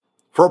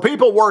For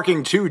people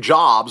working two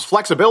jobs,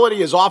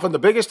 flexibility is often the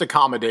biggest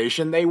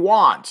accommodation they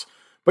want.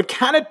 But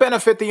can it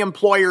benefit the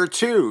employer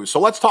too? So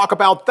let's talk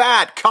about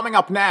that coming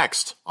up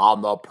next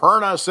on the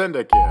Perna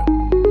Syndicate.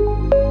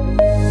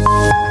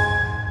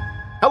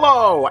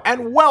 Hello,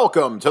 and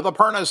welcome to the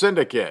Perna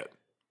Syndicate.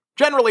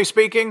 Generally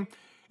speaking,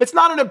 it's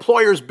not an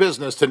employer's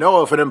business to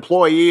know if an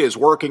employee is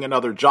working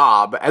another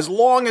job as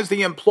long as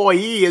the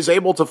employee is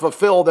able to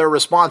fulfill their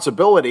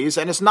responsibilities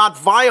and is not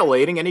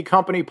violating any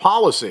company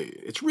policy.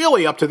 It's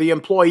really up to the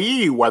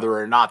employee whether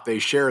or not they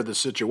share the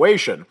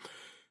situation.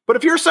 But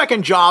if your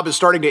second job is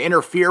starting to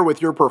interfere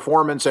with your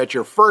performance at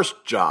your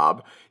first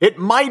job, it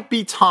might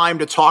be time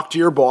to talk to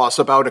your boss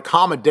about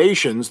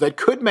accommodations that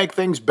could make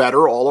things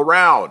better all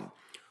around.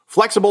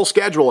 Flexible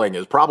scheduling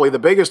is probably the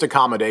biggest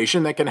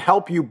accommodation that can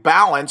help you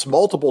balance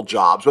multiple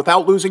jobs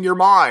without losing your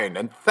mind.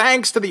 And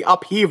thanks to the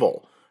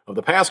upheaval of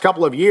the past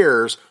couple of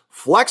years,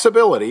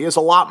 flexibility is a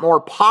lot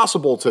more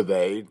possible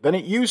today than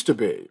it used to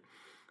be.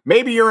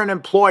 Maybe you're an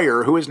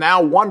employer who is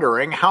now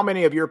wondering how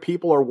many of your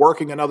people are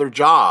working another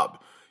job.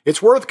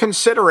 It's worth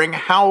considering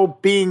how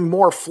being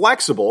more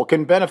flexible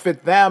can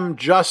benefit them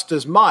just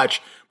as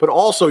much, but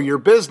also your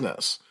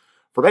business.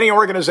 For many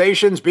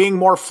organizations, being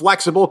more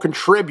flexible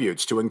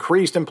contributes to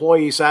increased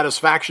employee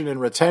satisfaction and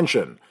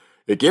retention.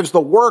 It gives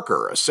the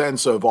worker a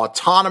sense of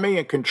autonomy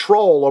and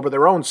control over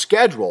their own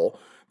schedule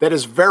that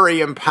is very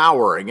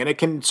empowering, and it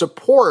can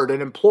support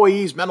an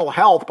employee's mental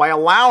health by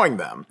allowing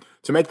them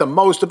to make the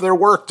most of their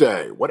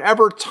workday,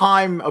 whatever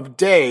time of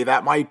day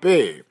that might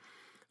be.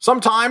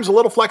 Sometimes a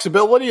little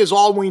flexibility is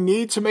all we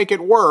need to make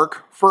it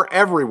work for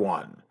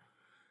everyone.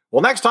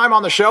 Well, next time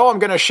on the show, I'm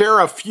going to share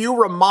a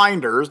few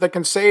reminders that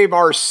can save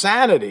our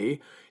sanity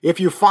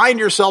if you find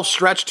yourself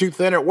stretched too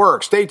thin at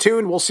work. Stay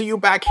tuned. We'll see you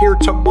back here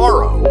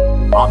tomorrow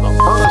on the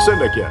Perna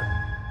Syndicate.